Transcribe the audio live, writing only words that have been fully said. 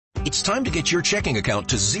It's time to get your checking account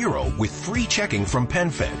to zero with free checking from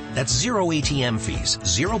PenFed. That's zero ATM fees,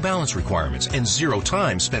 zero balance requirements, and zero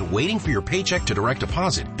time spent waiting for your paycheck to direct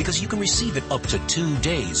deposit because you can receive it up to 2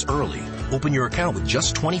 days early. Open your account with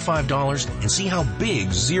just $25 and see how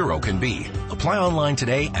big zero can be. Apply online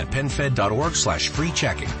today at PenFed.org/free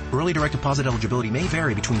checking. Early direct deposit eligibility may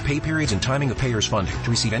vary between pay periods and timing of payers' funding. To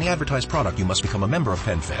receive any advertised product, you must become a member of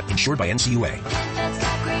PenFed, insured by NCUA.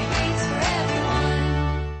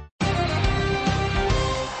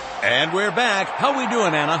 And we're back. How we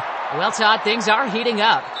doing, Anna? Well, Todd, things are heating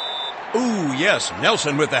up. Ooh, yes.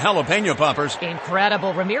 Nelson with the jalapeno poppers.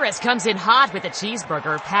 Incredible. Ramirez comes in hot with a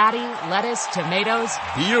cheeseburger, patty, lettuce, tomatoes.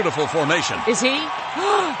 Beautiful formation. Is he?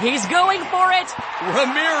 He's going for it.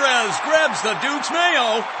 Ramirez grabs the Duke's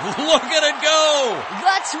mayo. Look at it go.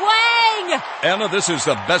 The twang. Anna, this is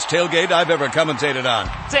the best tailgate I've ever commentated on.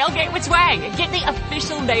 Tailgate with twang. Get the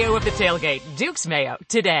official mayo of the tailgate. Duke's mayo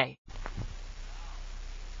today.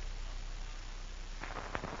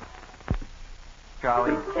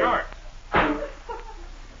 Charlie. Sure.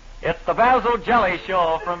 It's the Basil Jelly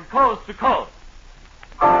Show from coast to coast.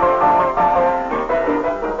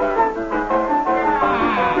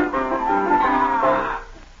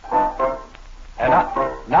 And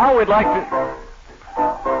now we'd like to...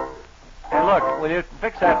 Hey, look, will you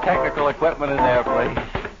fix that technical equipment in there, please?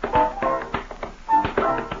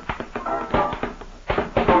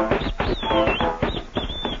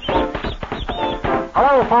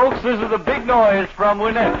 Hello, folks. This is the big noise from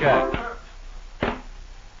Winnetka.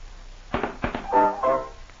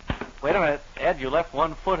 Wait a minute. Ed, you left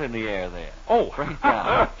one foot in the air there. Oh, Bring it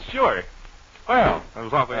down. sure. Well, it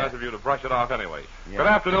was awfully nice of you to brush it off anyway. Yeah. Good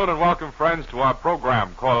afternoon and welcome, friends, to our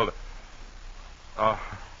program called... I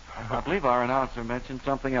believe our announcer mentioned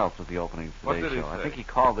something else at the opening of What today's did he show. I say? think he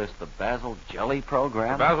called this the Basil Jelly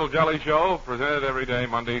Program. The Basil Jelly Show, presented every day,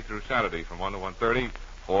 Monday through Saturday, from 1 to 1:30,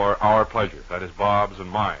 for our pleasure. That is Bob's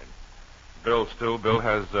and mine. Bill's too. Bill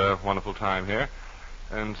has a wonderful time here.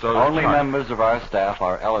 And so Only members of our staff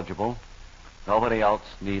are eligible. Nobody else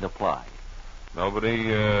need apply.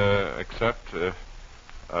 Nobody except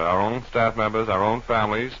our own staff members, our own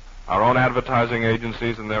families, our own advertising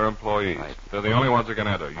agencies, and their employees. Right. They're the only ones that can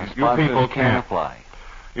enter. Our You sponsors people can't can't. apply.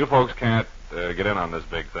 You folks can't get in on this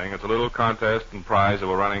big thing. It's a little contest and prize that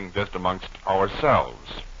we're running just amongst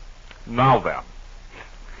ourselves. Now then.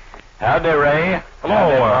 Howdy, Ray. Hello,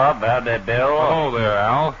 Howdy, Bob. Howdy, Bill. Hello there,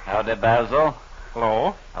 Al. Howdy, Basil.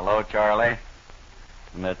 Hello. Hello, Charlie.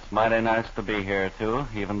 And it's mighty nice to be here, too,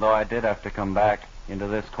 even though I did have to come back into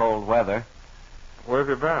this cold weather. Where have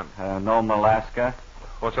you been? Nome, Alaska.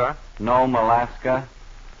 What's that? Nome, Alaska.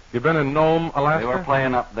 You've been in Nome, Alaska? We were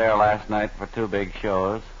playing up there last night for 2 big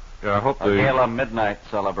shows. Yeah, I hope A gala midnight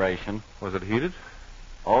celebration. Was it heated?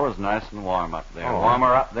 Oh, it was nice and warm up there. Oh.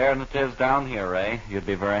 Warmer up there than it is down here, Ray. You'd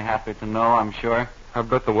be very happy to know, I'm sure. I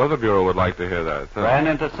bet the Weather Bureau would like to hear that. Ran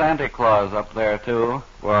into Santa Claus up there, too.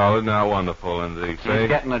 Well, isn't that wonderful? And they say... He's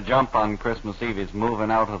getting a jump on Christmas Eve. He's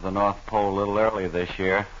moving out of the North Pole a little early this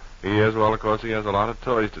year. He is. Well, of course, he has a lot of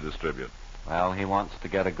toys to distribute. Well, he wants to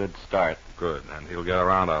get a good start. Good. And he'll get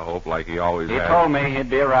around, I hope, like he always He has. told me he'd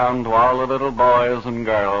be around to all the little boys and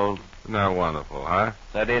girls. Isn't that wonderful, huh?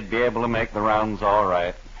 Said he'd be able to make the rounds all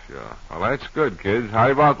right. Sure. Well, that's good, kids. How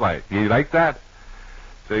about like? You like that?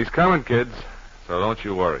 So he's coming, kids. So don't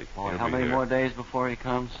you worry. Boy, He'll how be many here. more days before he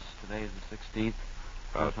comes? Today's the 16th.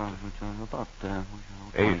 About- About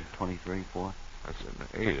 8. 23, 4. That's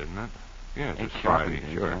 8, isn't it? Yeah, 8 it's shopping Friday.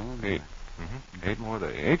 days, Sure. huh? 8. Mm-hmm. 8 more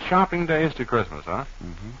days. 8 shopping days to Christmas, huh?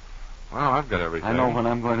 Mm-hmm. Well, I've got everything. I know when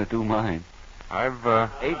I'm going to do mine. I've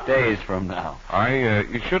 8 days from now.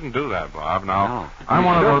 you shouldn't do that, Bob. Now, No, I'm you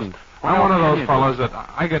one of shouldn't. those. Why I'm one of can those you fellows that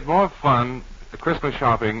I get more fun Christmas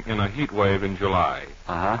shopping in a heat wave in July.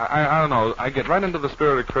 Uh-huh. I don't know. I get right into the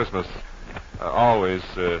spirit of Christmas. Always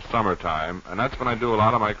summertime, and that's when I do a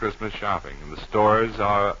lot of my Christmas shopping. And the stores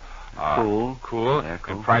are Cool. cool,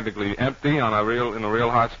 and practically empty in a real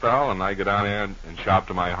hot spell, and I get down there and shop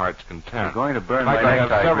to my heart's content. You're going to burn In fact, my I have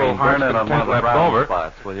necktie several green. heart's Burn it on one content of the left brown over.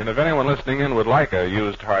 spots, will you? And if anyone listening in would like a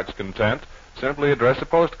used heart's content, simply address a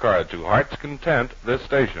postcard to Heart's Content, this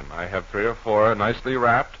station. I have 3 or 4 nicely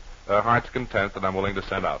wrapped Heart's Content that I'm willing to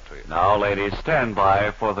send out to you. Now, ladies, stand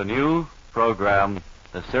by for the new program,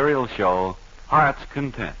 the serial show, Heart's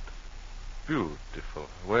Content. Beautiful.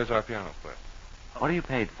 Where's our piano player? What are you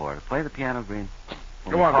paid for? To play the piano, Green?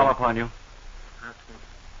 Will Go we on, call Green. upon you?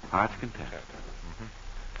 Heart's Content.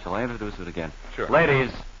 Shall I introduce it again? Sure.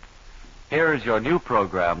 Ladies, here is your new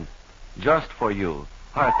program, just for you,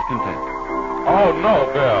 Heart's Content. Oh, no,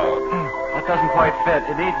 Bill. That doesn't quite fit.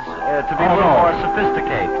 It needs to be a Oh, little no. more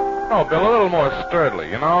sophisticated. Oh, Bill, a little more sturdily,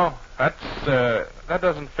 you know? That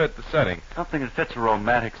doesn't fit the setting. Something that fits a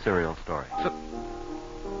romantic serial story.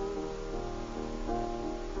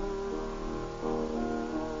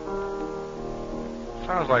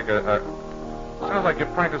 Sounds like you're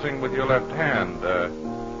practicing with your left hand.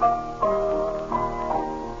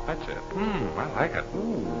 That's it. I like it.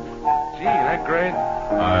 Gee, that great.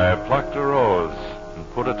 I plucked a rose and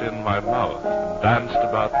put it in my mouth and danced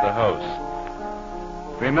about the house.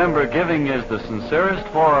 Remember, giving is the sincerest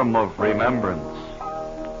form of remembrance.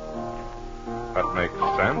 That makes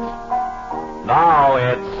sense. Now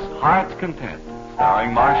it's Heart's Content,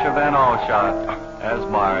 starring Marcia Van Alshot as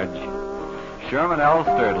Marge, Sherman L.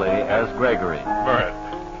 Sturdley as Gregory. Bert.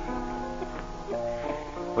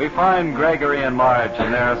 We find Gregory and Marge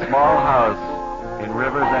in their small house in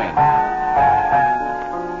River's End.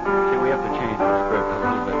 See, we have to change the script a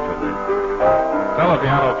little bit for this. Tell the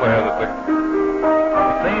piano player that the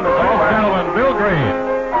Theme is ladies and over. gentlemen, Bill Green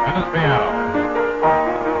and his piano.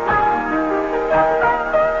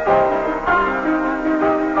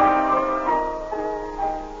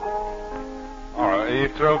 All right, are you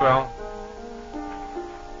through, Bill?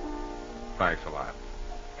 Thanks a lot.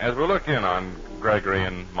 As we look in on Gregory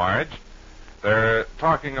and Marge, they're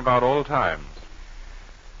talking about old times.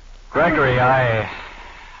 Gregory, I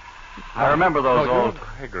remember those old...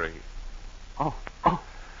 Gregory. Oh.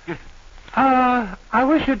 I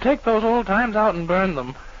wish you'd take those old times out and burn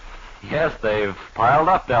them. Yes, they've piled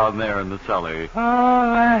up down there in the cellar. Oh,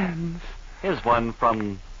 lands. Here's one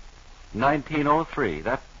from 1903.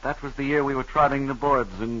 That was the year we were trotting the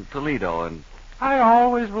boards in Toledo, and I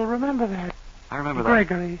always will remember that. I remember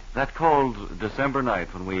Gregory. that cold December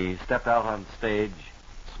night when we stepped out on stage,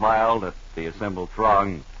 smiled at the assembled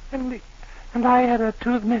throng, And I had a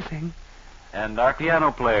tooth missing. and our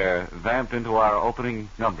piano player vamped into our opening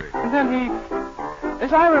number. And then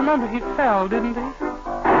as I remember, he fell, didn't he?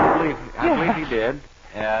 I believe he did,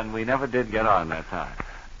 and we never did get on that time.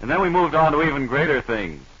 And then we moved on to even greater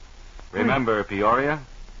things. Remember Peoria?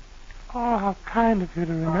 Oh, how kind of you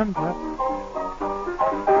to remember.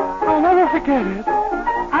 I'll never forget it.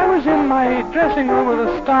 I was in my dressing room with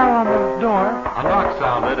a star on the door. A knock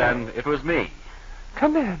sounded, and it was me.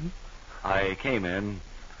 Come in. I came in,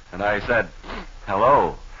 and I said,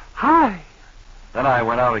 hello. Hi. Then I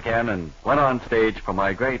went out again and went on stage for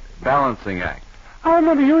my great balancing act. I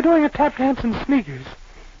remember you were doing a tap dance in sneakers.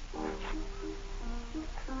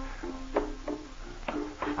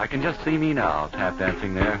 I can just see me now, tap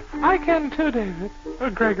dancing there. I can too, David. Or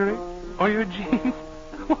Gregory. Or Eugene.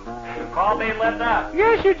 Call me Linda.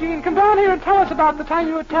 Yes, Eugene. Come down here and tell us about the time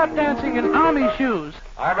you were tap dancing in army shoes.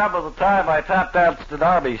 I remember the time I tap danced in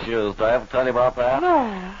army shoes. Do I ever tell you about that?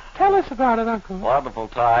 No. Tell us about it, Uncle. Wonderful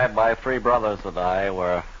time. My three brothers and I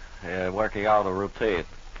were working out a routine.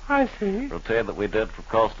 I see. Routine that we did from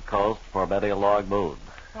coast to coast for many a long moon.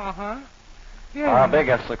 Uh-huh. Yeah. Our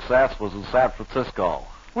biggest success was in San Francisco.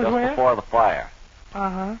 Was just where? before the fire.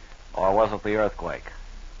 Uh-huh. Or was it the earthquake?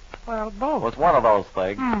 Well, It both. was one of those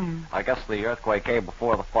things. Hmm. I guess the earthquake came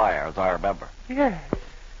before the fire, as I remember. Yes.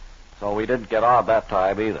 So we didn't get on that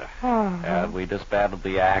time either. Uh-huh. And we disbanded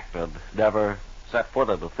the act and never set foot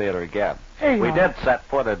in the theater again. Hey, We now. did set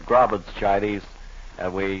foot in Grauman's Chinese,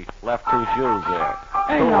 and we left 2 shoes there.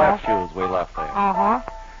 Hey, 2 now. left shoes we left there. Uh-huh.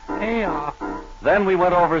 Hey, Then we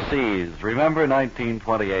went overseas. Remember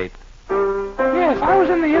 1928? Yes, I was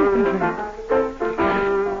in the infantry.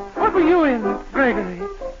 What were you in, Gregory?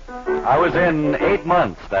 I was in 8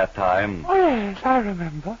 months that time. Oh, yes, I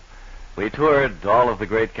remember. We toured all of the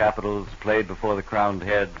great capitals, played before the crowned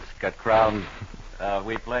heads, got crowned.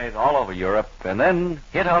 We played all over Europe, and then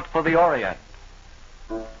hit out for the Orient.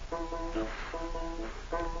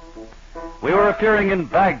 We were appearing in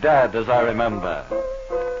Baghdad, as I remember.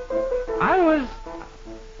 I was...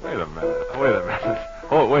 Wait a minute.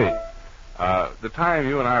 Oh, wait. The time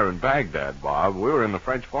you and I were in Baghdad, Bob, we were in the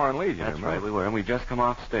French Foreign Legion. That's remember? right, we were, and we just come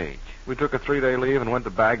off stage. We took a 3-day leave and went to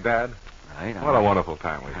Baghdad. Right. What a wonderful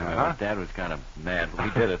time we had, huh? Dad was kind of mad, but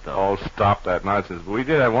we did it, though. Oh, stop that nonsense. But we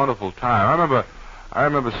did have a wonderful time. I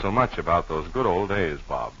remember so much about those good old days,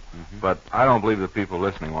 Bob. Mm-hmm. But I don't believe the people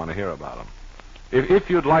listening want to hear about them. If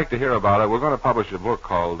you'd like to hear about it, we're going to publish a book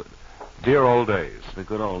called Dear Old Days. The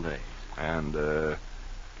good old days. And,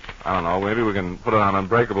 I don't know, maybe we can put it on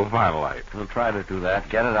Unbreakable Vinyl Light. We'll try to do that.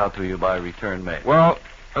 Get it out to you by return mail. Well,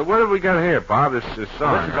 what have we got here, Bob? This song.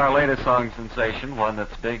 This is our latest song sensation, one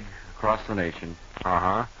that's big across the nation.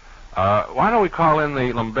 Uh-huh. Why don't we call in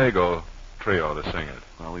the Lumbago trio to sing it?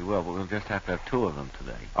 Well, we will, but we'll just have to have 2 of them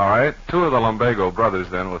today. All right. 2 of the Lumbago brothers,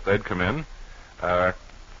 then, if they'd come in.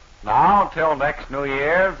 Now, till next New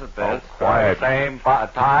Year's at this quiet. Same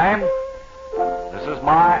time, this is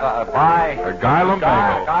my Guy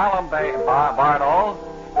Lumbago. Bardo,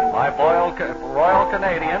 my Royal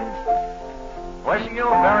Canadians, wishing you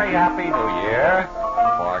a very happy New Year.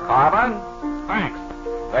 For Carmen, Thanks.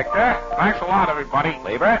 Victor, Thanks a lot, everybody.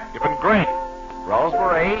 Lieber, You've been great.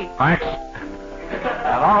 Rosemary, Thanks.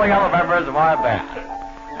 and all the other members of our band.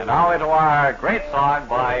 And now into our great song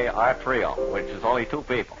by our trio, which is only 2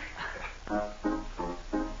 people.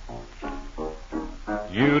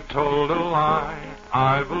 You told a lie,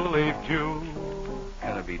 I believed you.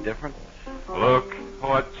 Gonna be different? Look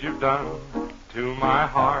what you've done to my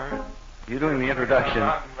heart. You're doing the introduction.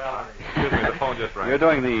 Excuse me, the phone just rang. You're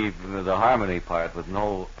doing the harmony part with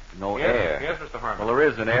no air. Yes, Mr. Harmon. Well, there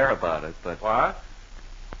is an air about it, but What?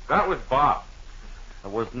 That was Bob.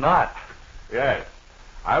 it was not Yes.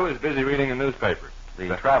 I was busy reading a newspaper.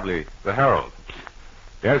 the Traveler. The Herald.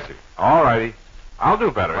 Yes, sir. All righty. I'll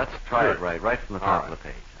do better. Let's try Sure. it right from the All top right. of the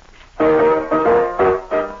page.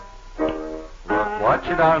 Look what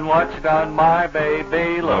you done, my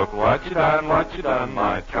baby. Look what you done,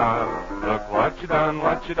 my child. Look what you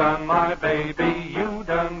done, my baby. You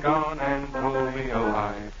done gone and told me a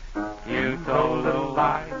lie. You told a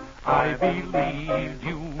lie, I believed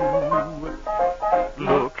you.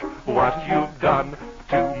 Look what you've done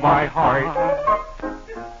to my heart.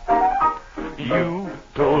 You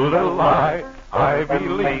told a lie, I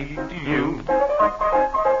believed you.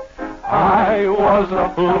 I was a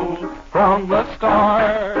fool from the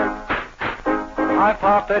start. I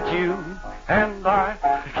thought that you and I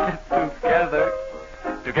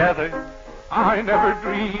together. I never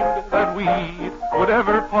dreamed that we would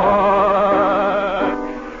ever part.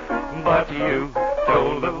 But you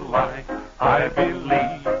Told a lie, I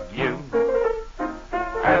believe you.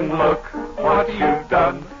 And look what you've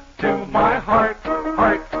done to my heart,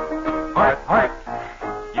 heart.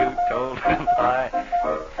 You told a lie.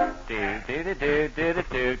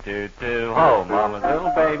 Do. Oh, Mama's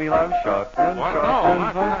little baby loves shotgun. What? No,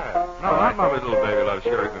 not that. No, not Mama's little baby loves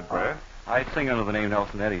sugar and bread. I sing under the name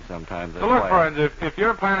Nelson Eddy sometimes. So look, friends, if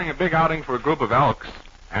you're planning a big outing for a group of elks,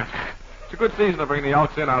 it's a good season to bring the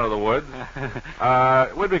elks in out of the woods.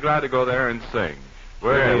 We'd be glad to go there and sing.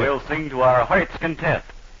 We'll sing to our heart's content.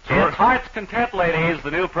 Sure. It's Heart's Content, ladies, the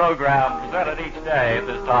new program presented each day at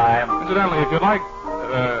this time. Incidentally, if you'd like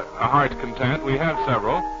a Heart's Content, we have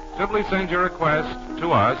several. Simply send your request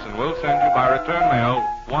to us, and we'll send you by return mail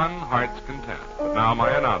 1 Heart's Content. But now my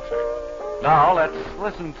announcer. Now let's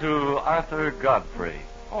listen to Arthur Godfrey.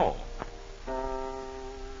 Oh.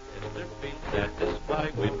 Chesterfield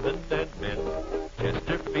satisfied women and men.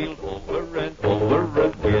 Chesterfield over and over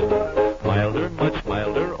again. Milder, much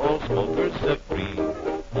milder, all smokers agree.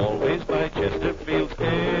 Always by Chesterfield's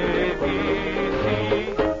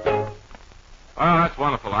ABC. Oh, that's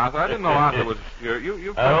wonderful, Arthur. I didn't know Arthur was...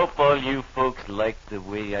 You I hope all you folks like the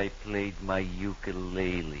way I played my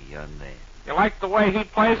ukulele on that. You like the way he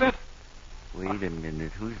plays it? Wait a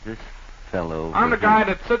minute, who's this fellow? I'm the guy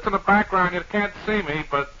that sits in the background. You can't see me,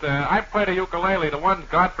 but I play the ukulele. The one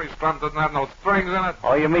Godfrey strums doesn't have no strings in it.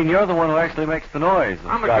 Oh, you mean you're the one who actually makes the noise of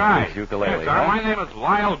I'm the guy. Godfrey's ukulele, Yes, sir. huh? My name is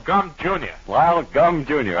Lyle Gum Jr. Lyle Gum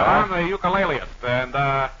Jr., I'm huh? the ukuleleist,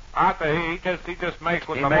 and Arthur, he just makes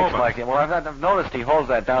with He the makes movement. like it. Well, I've noticed he holds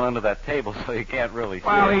that down under that table so you can't really see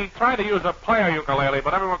Well, it. he tried to use a player ukulele,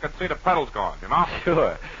 but everyone can see the pedals going, you know?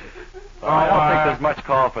 Sure. Well, I don't think there's much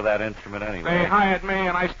call for that instrument anyway. They hired me,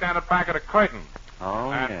 and I stand at the back of the curtain.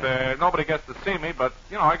 Oh, And yeah. nobody gets to see me, but,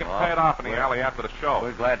 you know, I get Well, paid off in the we're- alley after the show.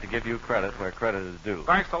 We're glad to give you credit where credit is due.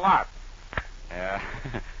 Thanks a lot. Yeah.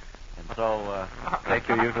 And so, take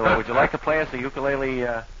your ukulele. Would you like to play us a ukulele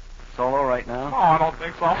solo right No, now? I don't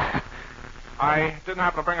think so. I didn't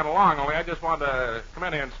happen to bring it along, only I just wanted to come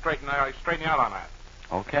in here and straighten you out on that.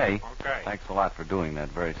 Okay. Okay. Thanks a lot for doing that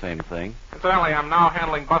very same thing. Incidentally, I'm now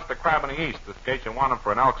handling Buster Crab in the East, in case you want him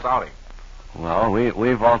for an Elks outing. Well,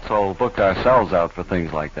 we've also booked ourselves out for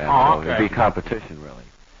things like that. Oh, So okay. it'd be competition, really.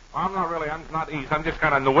 I'm not East. I'm just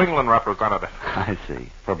kind of New England representative. I see.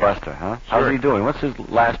 For Yeah. Buster, huh? How's Sure. he doing? What's his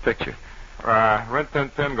last picture? Rin Tin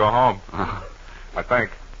Tin, go home, I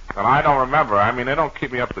think. And I don't remember. I mean, they don't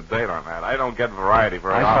keep me up to date on that. I don't get variety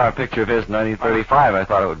very I saw a often. picture of his in 1935. I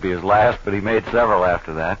thought it would be his last, but he made several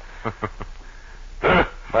after that.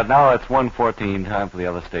 But now it's 1:14, time for the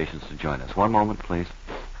other stations to join us. One moment, please.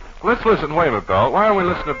 Let's listen. Wait a minute, Bill. Why don't we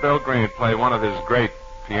listen to Bill Green play one of his great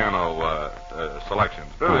piano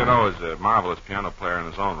selections? Bill, you know, is a marvelous piano player in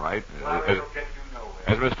his own right.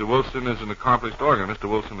 As Mr. Wilson is an accomplished organist, Mr.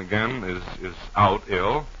 Wilson, again, is out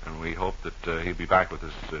ill, and we hope that he'll be back with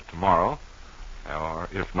us tomorrow. Or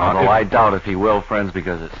if not... Although I doubt if he will, friends,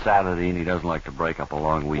 because it's Saturday and he doesn't like to break up a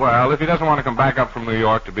long weekend. Well, if he doesn't want to come back up from New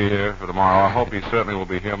York to be here for tomorrow, I hope he certainly will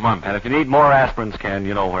be here Monday. And if you need more aspirins, Ken,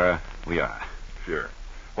 you know where we are. Sure.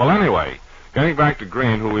 Well, anyway, getting back to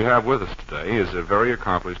Green, who we have with us today, is a very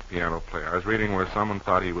accomplished piano player. I was reading where someone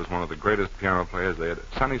thought he was one of the greatest piano players they had.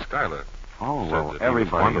 Sonny Schuyler. Oh, said well, that he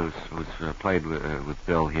everybody was who's played with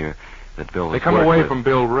Bill here, that Bill They has come worked away with. from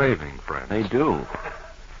Bill raving, friends. They do.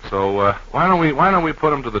 So why don't we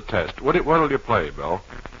put him to the test? What'll you play, Bill?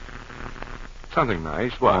 Something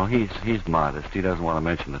nice. What? Well, he's modest. He doesn't want to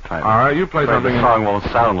mention the title. All right, you play Afraid something. The song won't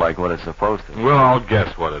sound like what it's supposed to. We'll all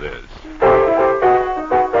guess what it is.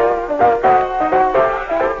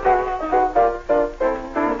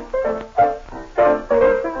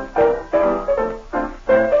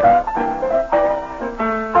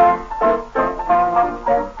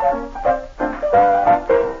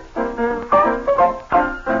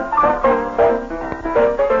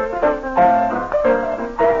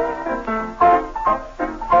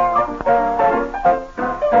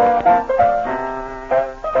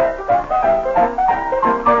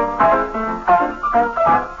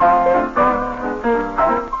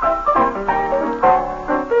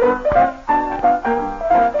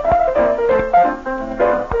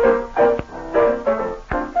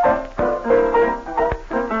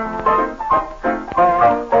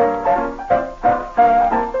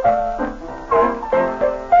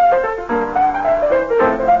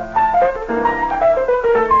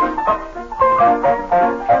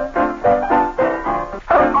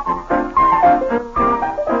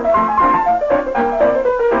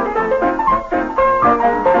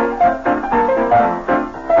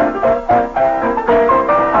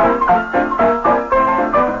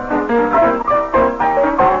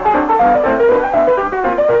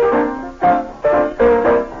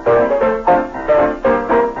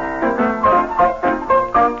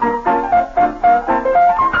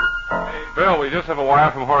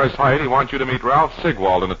 He wants you to meet Ralph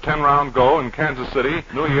Sigwald in a 10-round go in Kansas City,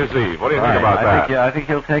 New Year's Eve. What do you think about that? I think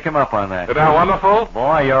he'll take him up on that. Isn't that wonderful?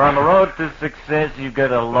 Boy, you're on the road to success. You've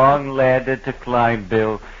got a long ladder to climb,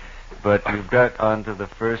 Bill, but you've got onto the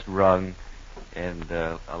first rung, and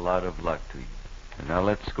a lot of luck to you. And now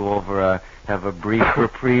let's go over, have a brief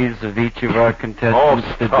reprise of each of our contestants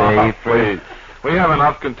today. Please. We have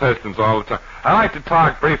enough contestants all the time. I'd like to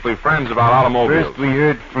talk briefly, friends, about automobiles. First, we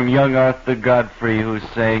heard from young Arthur Godfrey, who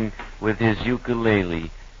sang with his ukulele,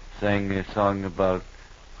 sang a song about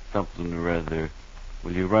something or other.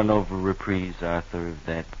 Will you run over reprise, Arthur, of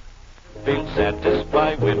that? Feel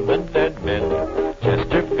satisfied women and men.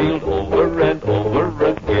 Chesterfield over and over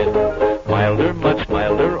again. Milder, much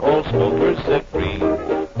milder, all smokers set free.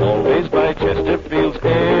 Always by Chesterfield's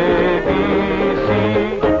ABC.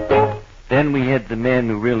 Then we had the man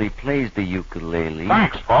who really plays the ukulele.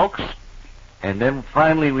 Thanks, folks. And then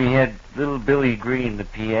finally we had little Billy Green, the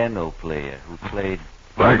piano player, who played...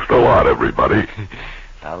 Thanks a lot, everybody.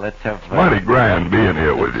 Now let's have... Mighty grand being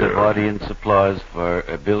here with Some you. audience applause for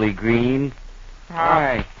Billy Green.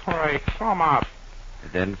 Hi. Hurry, come up.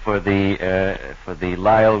 And then for the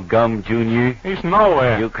Lyle Gum Jr. He's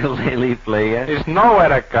nowhere. ukulele player. He's nowhere,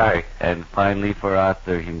 that guy. And finally for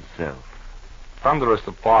Arthur himself. Thunderous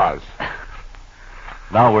applause.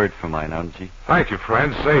 Now word for mine, Angie. Thank you,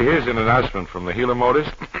 friends. Say, here's an announcement from the Healer Motors.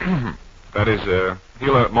 That is,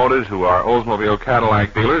 Healer Motors, who are Oldsmobile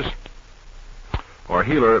Cadillac dealers. Or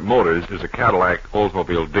Healer Motors is a Cadillac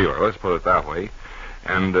Oldsmobile dealer, let's put it that way.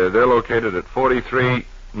 And they're located at 43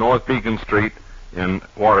 North Beacon Street in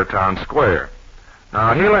Watertown Square.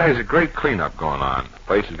 Now, Healer has a great cleanup going on. The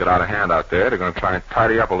place has got out of hand out there. They're going to try and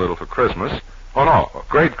tidy up a little for Christmas. Oh, no, a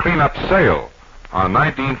great cleanup sale on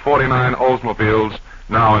 1949 Oldsmobiles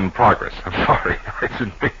now in progress. I'm sorry. I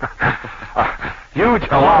didn't mean huge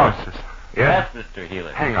allowances. Yes, Mr.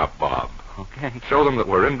 Healer. Hang up, Bob. Okay. Show them that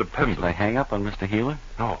we're independent. Shall I hang up on Mr. Healer?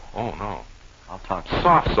 No. Oh, no. I'll talk to him.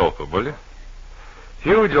 Soft soap them, will you?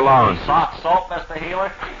 Huge allowances. Soft soap, Mr.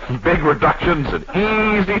 Healer? Big reductions and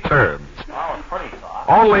easy terms. Oh, it's pretty soft.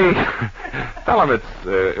 Only tell them it's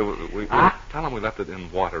tell them we left it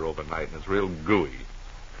in water overnight and it's real gooey.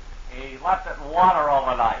 He left it in water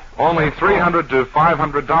overnight. Only $300 to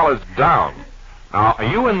 $500 down. Now, are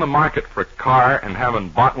you in the market for a car and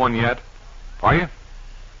haven't bought one yet? Are you?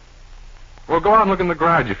 Well, go out and look in the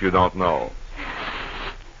garage if you don't know.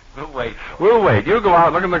 We'll wait. We'll wait. You go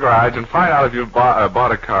out, look in the garage, and find out if you've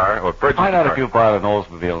bought a car or purchased Find a out car. if you bought an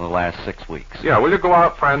Oldsmobile in the last 6 weeks. Yeah, will you go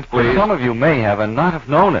out, friends, please? Some of you may have and not have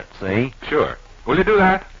known it, see? Sure. Will you do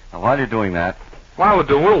that? Now, while you're doing that... While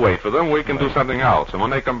we'll wait for them. We can do something else. And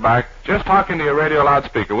when they come back, just talk into your radio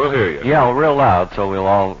loudspeaker. We'll hear you. Yeah, well, real loud so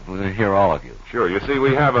we'll hear all of you. Sure. You see,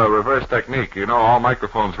 we have a reverse technique. You know, all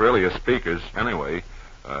microphones really are speakers anyway.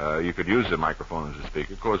 You could use a microphone as a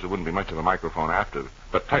speaker. Of course, it wouldn't be much of a microphone after,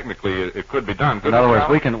 but technically it could be done. In other words,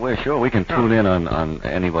 we can tune in on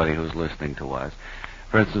anybody who's listening to us.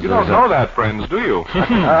 For instance, you don't know that, friends, do you?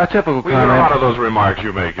 A typical we hear a lot of those remarks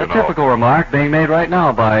you make, you know. A typical remark being made right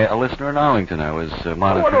now by a listener in Arlington. I was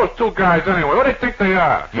monitoring. What are those two guys anyway? What do you think they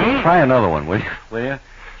are? Try another one, will you?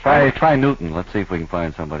 Try Newton. Let's see if we can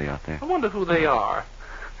find somebody out there. I wonder who they are.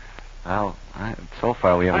 Well, so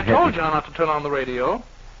far we haven't I told you not to turn on the radio.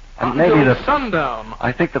 Maybe the sundown.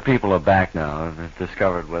 I think the people are back now. They've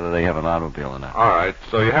discovered whether they have an automobile or not. All right,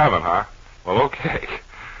 so you haven't, huh? Well, okay.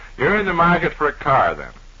 You're in the market for a car,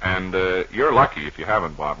 then. And you're lucky if you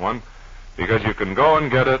haven't bought one, because you can go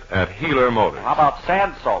and get it at Healer Motors. How about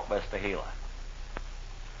sand soap, Mr. Healer?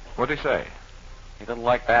 What'd he say? He didn't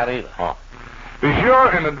like that either. Oh. Be sure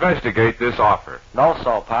and investigate this offer. No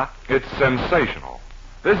soap, huh? It's sensational.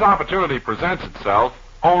 This opportunity presents itself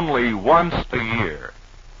only once a year.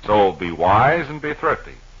 So be wise and be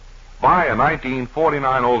thrifty. Buy a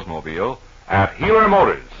 1949 Oldsmobile at Healer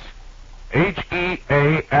Motors.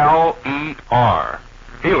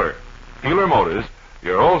 Healer. Healer Motors,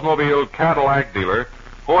 your Oldsmobile Cadillac dealer,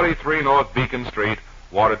 43 North Beacon Street,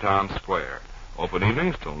 Watertown Square. Open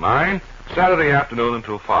evenings till 9, Saturday afternoon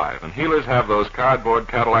until 5. And Healers have those cardboard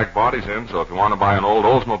Cadillac bodies in, so if you want to buy an old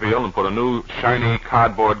Oldsmobile and put a new, shiny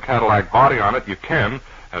cardboard Cadillac body on it, you can,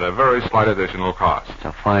 at a very slight additional cost. It's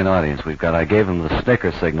a fine audience we've got. I gave them the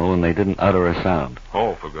snicker signal, and they didn't utter a sound.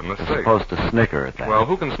 Oh, for goodness sake. They're supposed to snicker at that. Well,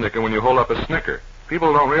 who can snicker when you hold up a snicker?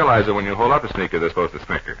 People don't realize that when you hold up a sneaker, they're supposed to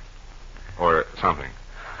snicker. Or something.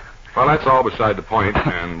 Well, that's all beside the point,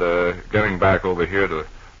 and getting back over here to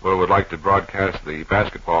where we'd like to broadcast the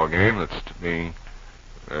basketball game that's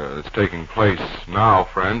taking place now,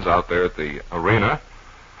 friends, out there at the arena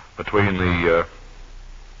between the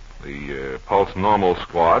Pulse Normal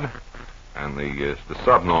squad and the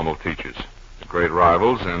subnormal teachers, the great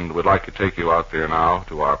rivals, and we'd like to take you out there now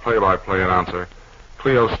to our play-by-play announcer,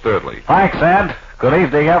 Cleo Sturdley. Thanks, Ed. Good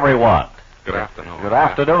evening, everyone. Good afternoon. Good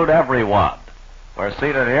afternoon, everyone. We're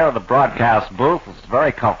seated here in the broadcast booth. It's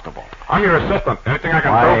very comfortable. I'm your assistant. Anything I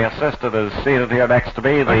can My do? assistant is seated here next to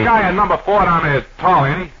me. The guy in number 4 down there is tall,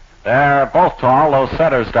 ain't he? They're both tall, those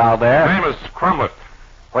centers down there. His name is Crumlett.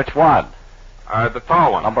 Which one? The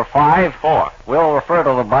tall one. Number 5? 4. We'll refer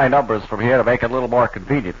to them by numbers from here to make it a little more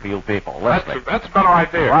convenient for you people listening. That's a better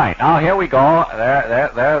idea. Right. Now, here we go.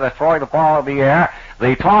 They're throwing the ball in the air.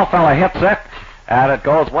 The tall fella hits it, and it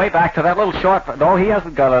goes way back to that little short... No, he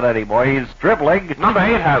hasn't got it anymore. He's dribbling. Number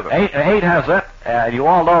 8 has it. 8 has it, and you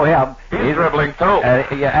all know him. He's dribbling, too.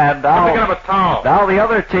 And now... I'm thinking of a towel. Now the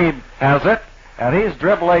other team has it, and he's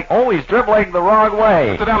dribbling... Oh, he's dribbling the wrong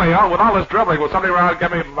way. Incidentally, with all this dribbling, will somebody around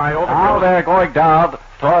get me my overcoat? Now they're going down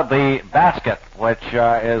toward the basket, which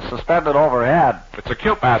is suspended overhead. It's a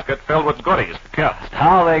cute basket filled with goodies. Yes.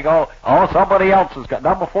 Now they go... Oh, somebody else has got...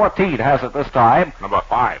 Number 14 has it this time. Number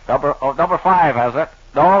 5. Number 5 has it.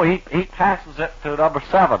 No, he passes it to number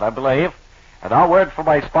 7, I believe. And now word from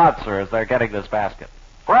my sponsor as they're getting this basket.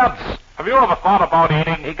 Frebs, have you ever thought about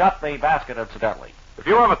eating? He got the basket, incidentally. If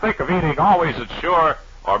you ever think of eating, always ensure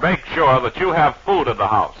or make sure that you have food in the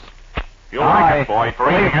house. You'll like it, boy, for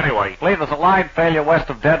eating anyway. I believe there's a line failure west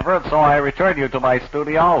of Denver, and so I return you to my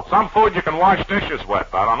studio. Some food you can wash dishes with.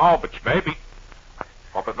 I don't know, but maybe.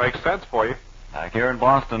 Hope it makes sense for you. Back here in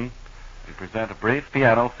Boston, we present a brief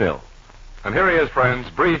piano Phil. And here he is, friends,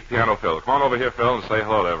 brief piano Phil. Come on over here, Phil, and say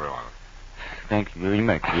hello to everyone. Thank you very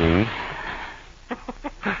much,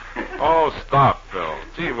 Oh, stop, Phil.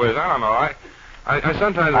 Gee whiz, I don't know. I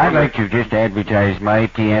sometimes... I'd like to just advertise my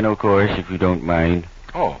piano course, if you don't mind.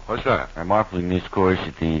 Oh, what's that? I'm offering this course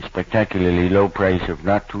at the spectacularly low price of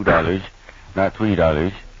not $2, not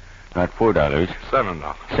 $3, not $4. $7.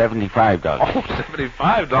 $75. Oh,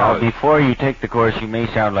 $75. Now, before you take the course, you may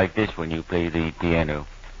sound like this when you play the piano.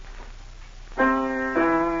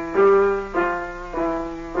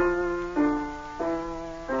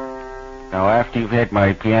 Now, after you've had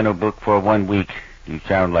my piano book for 1 week, you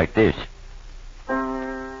sound like this.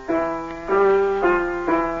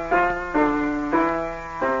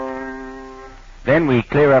 Then we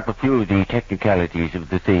clear up a few of the technicalities of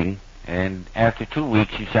the thing, and after 2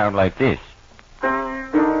 weeks, you sound like this.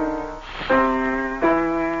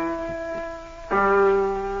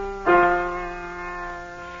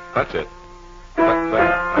 That's it. That's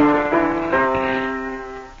it.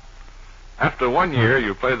 After 1 year,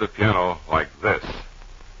 you play the piano like this.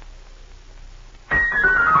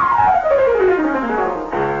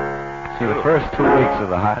 See what too. first 2 weeks are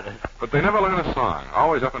the hardest. But they never learn a song.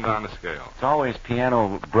 Always up and down the scale. It's always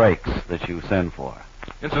piano breaks that you send for.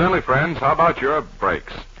 Incidentally, friends, how about your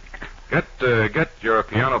brakes? Get your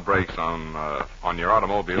piano brakes on your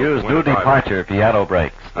automobile. Use new departure piano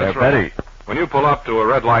brakes. That's They're right. better. When you pull up to a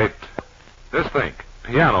red light, just think,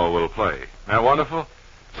 piano will play. Isn't that wonderful?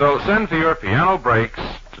 So send for your piano brakes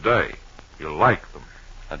today. You'll like them.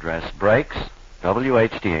 Address Brakes,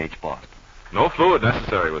 WHDH, Boston. No fluid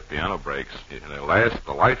necessary with piano brakes. They'll last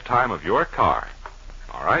the lifetime of your car.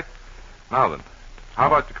 All right? Now then, how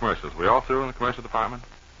about the commercials? We all through in the commercial department?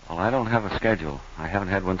 Well, I don't have a schedule. I haven't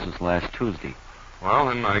had one since last Tuesday. Well,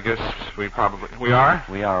 then I guess we are?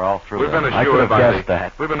 We are all through. We've been I could assured have guessed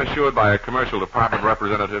that. We've been assured by a commercial department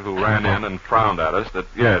representative who ran in and frowned at us that,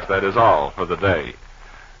 yes, that is all for the day.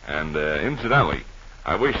 And, incidentally,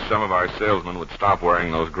 I wish some of our salesmen would stop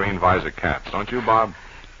wearing those green visor caps. Don't you, Bob?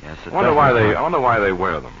 Yes, I wonder why they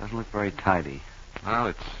wear them. Doesn't look very tidy.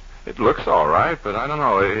 Well, it looks all right, but I don't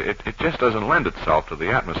know. It just doesn't lend itself to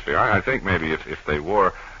the atmosphere. I think maybe if they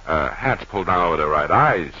wore hats pulled down over their right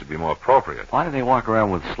eyes, it'd be more appropriate. Why do they walk around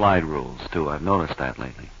with slide rules, too? I've noticed that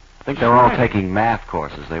lately. I think they're all taking math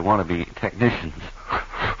courses. They want to be technicians.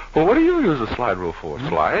 Well, what do you use a slide rule for?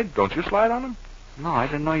 Slide? Don't you slide on them? No, I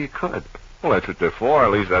didn't know you could. Well, that's what they're for. At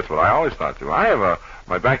least that's what I always thought to. I have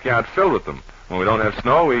my backyard filled with them. When we don't have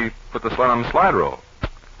snow, we put the sled on the slide rule.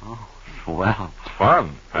 Oh, well. It's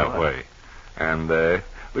fun that way. And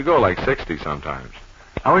we go like 60 sometimes.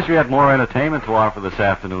 I wish we had more entertainment to offer this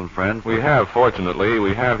afternoon, friends. We have, fortunately.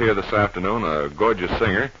 We have here this afternoon a gorgeous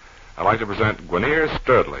singer. I'd like to present Gwinear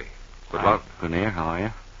Sturdley. Good luck. Gwinear, how are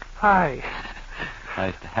you? Hi.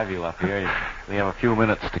 Nice to have you up here. We have a few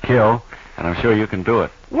minutes to kill, and I'm sure you can do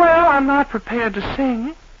it. Well, I'm not prepared to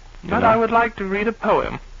sing, but not? I would like to read a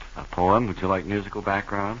poem. A poem? Would you like musical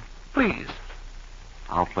background? Please.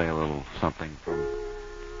 I'll play a little something from...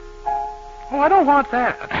 Oh, I don't want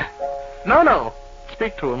that. No.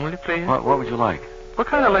 Speak to him, will you please? What would you like? What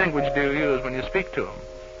kind of language do you use when you speak to him?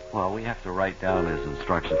 Well, we have to write down his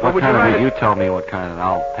instructions. Well, what kind of it? You tell me what kind, and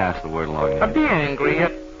I'll pass the word along. Be angry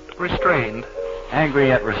yet restrained. Angry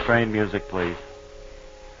yet restrained music, please.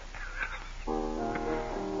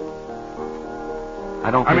 I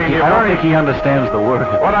don't think he understands the word.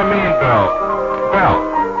 What I mean, Bill.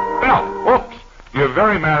 Whoops. You're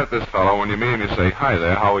very mad at this fellow when you meet him. You say, "Hi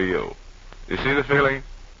there, how are you?" You see the feeling?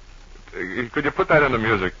 Could you put that into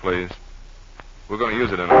music, please? We're going to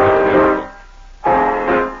use it in our next musical.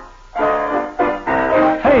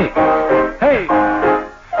 Hey!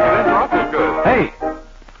 That's awful good. Hey!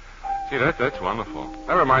 See, that's wonderful.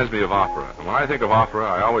 That reminds me of opera. And when I think of opera,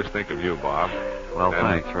 I always think of you, Bob. Well,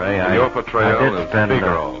 thanks, Ray. Your portrayal as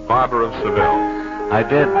Figaro, Barber of Seville. I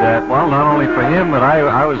did that, well, not only for him, but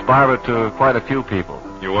I was barber to quite a few people.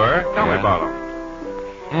 You were? Tell me about them.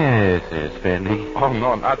 Yes, Fendi. Oh,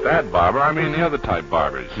 no, not that barber. I mean the other type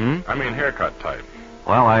barbers. I mean haircut type.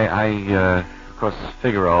 Well, of course,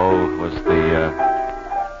 Figaro was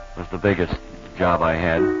the biggest job I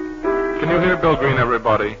had. Can you hear Bill Green,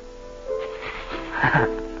 everybody?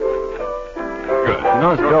 Good. You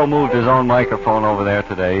notice Bill moved his own microphone over there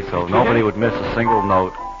today, so nobody would miss a single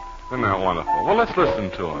note. Isn't that wonderful? Well, let's listen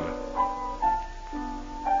to him.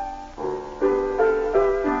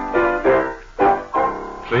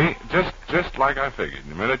 See, just like I figured.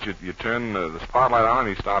 The minute you turn the spotlight on,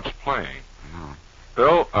 he stops playing.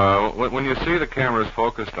 Bill, when you see the cameras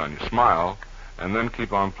focused on you, smile, and then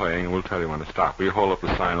keep on playing, and we'll tell you when to stop. We hold up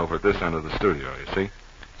the sign over at this end of the studio, you see?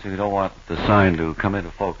 So you don't want the sign to come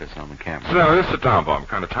into focus on the camera. So now, just sit down, Bob. I'm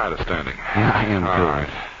kind of tired of standing. Yeah, I am, too. All right.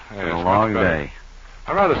 It's been a long day.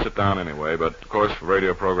 I'd rather sit down anyway, but, of course, for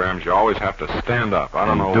radio programs, you always have to stand up. I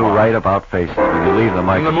don't know do why. right about faces when you leave the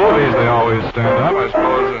microphone. In the movies, they always stand up. I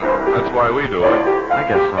suppose that's why we do it. I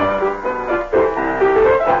guess so.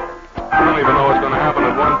 I don't even know what's going to happen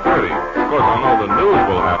at 1:30. Of course, I know the news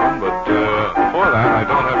will happen, but before that, I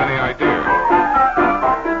don't have any idea.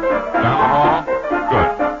 Down the hall? Good.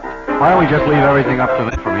 Why don't we just leave everything up to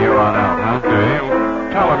them from here on out, huh? Okay.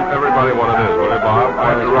 Tell everybody what it is, will you, Bob?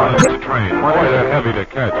 I have to run this train. What Boy, is they're it? heavy to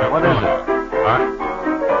catch. What is it? Huh?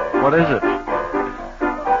 What is it?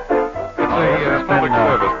 It's a public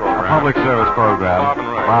service program. A public service program.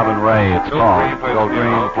 Bob and Ray. It's called. Bill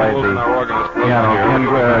Green played the piano.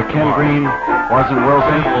 Ken Green wasn't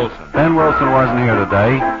Wilson. Ben Wilson wasn't here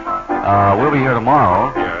today. We'll be here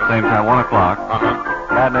tomorrow, same time, 1 o'clock.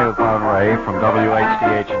 Bad Name with Bob and Ray from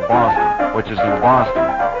WHDH in Boston, which is in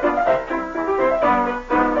Boston.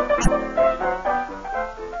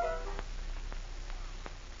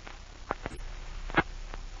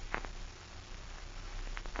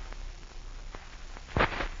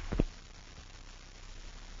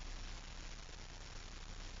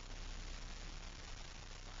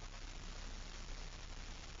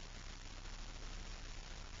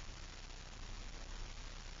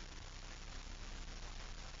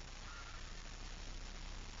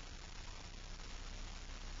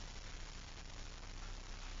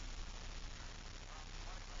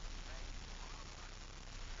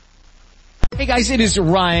 Hey guys, it is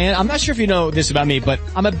Ryan. I'm not sure if you know this about me, but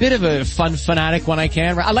I'm a bit of a fun fanatic when I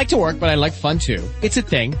can. I like to work, but I like fun too. It's a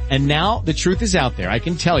thing. And now the truth is out there. I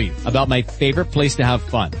can tell you about my favorite place to have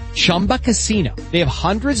fun. Chumba Casino. They have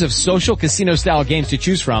hundreds of social casino style games to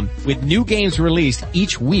choose from with new games released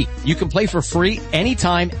each week. You can play for free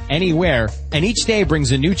anytime, anywhere. And each day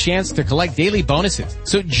brings a new chance to collect daily bonuses.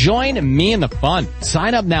 So join me in the fun.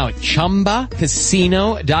 Sign up now at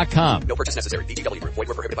ChumbaCasino.com. No purchase necessary. VGW Group. Void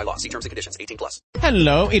where prohibited by law. See terms and conditions. 18+.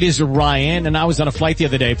 Hello, it is Ryan, and I was on a flight the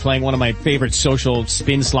other day playing one of my favorite social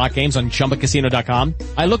spin slot games on ChumbaCasino.com.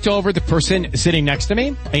 I looked over at the person sitting next to me,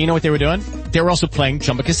 and you know what they were doing? They were also playing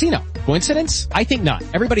Chumba Casino. Coincidence? I think not.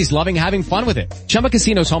 Everybody's loving having fun with it. Chumba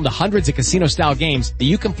Casino is home to hundreds of casino-style games that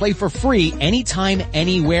you can play for free anytime,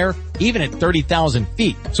 anywhere, even at 30,000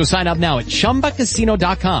 feet. So sign up now at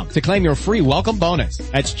ChumbaCasino.com to claim your free welcome bonus.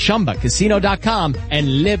 That's ChumbaCasino.com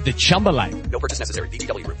and live the Chumba life. No purchase necessary.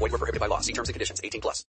 VGW Group. Void where prohibited by law. See terms and conditions. 18+.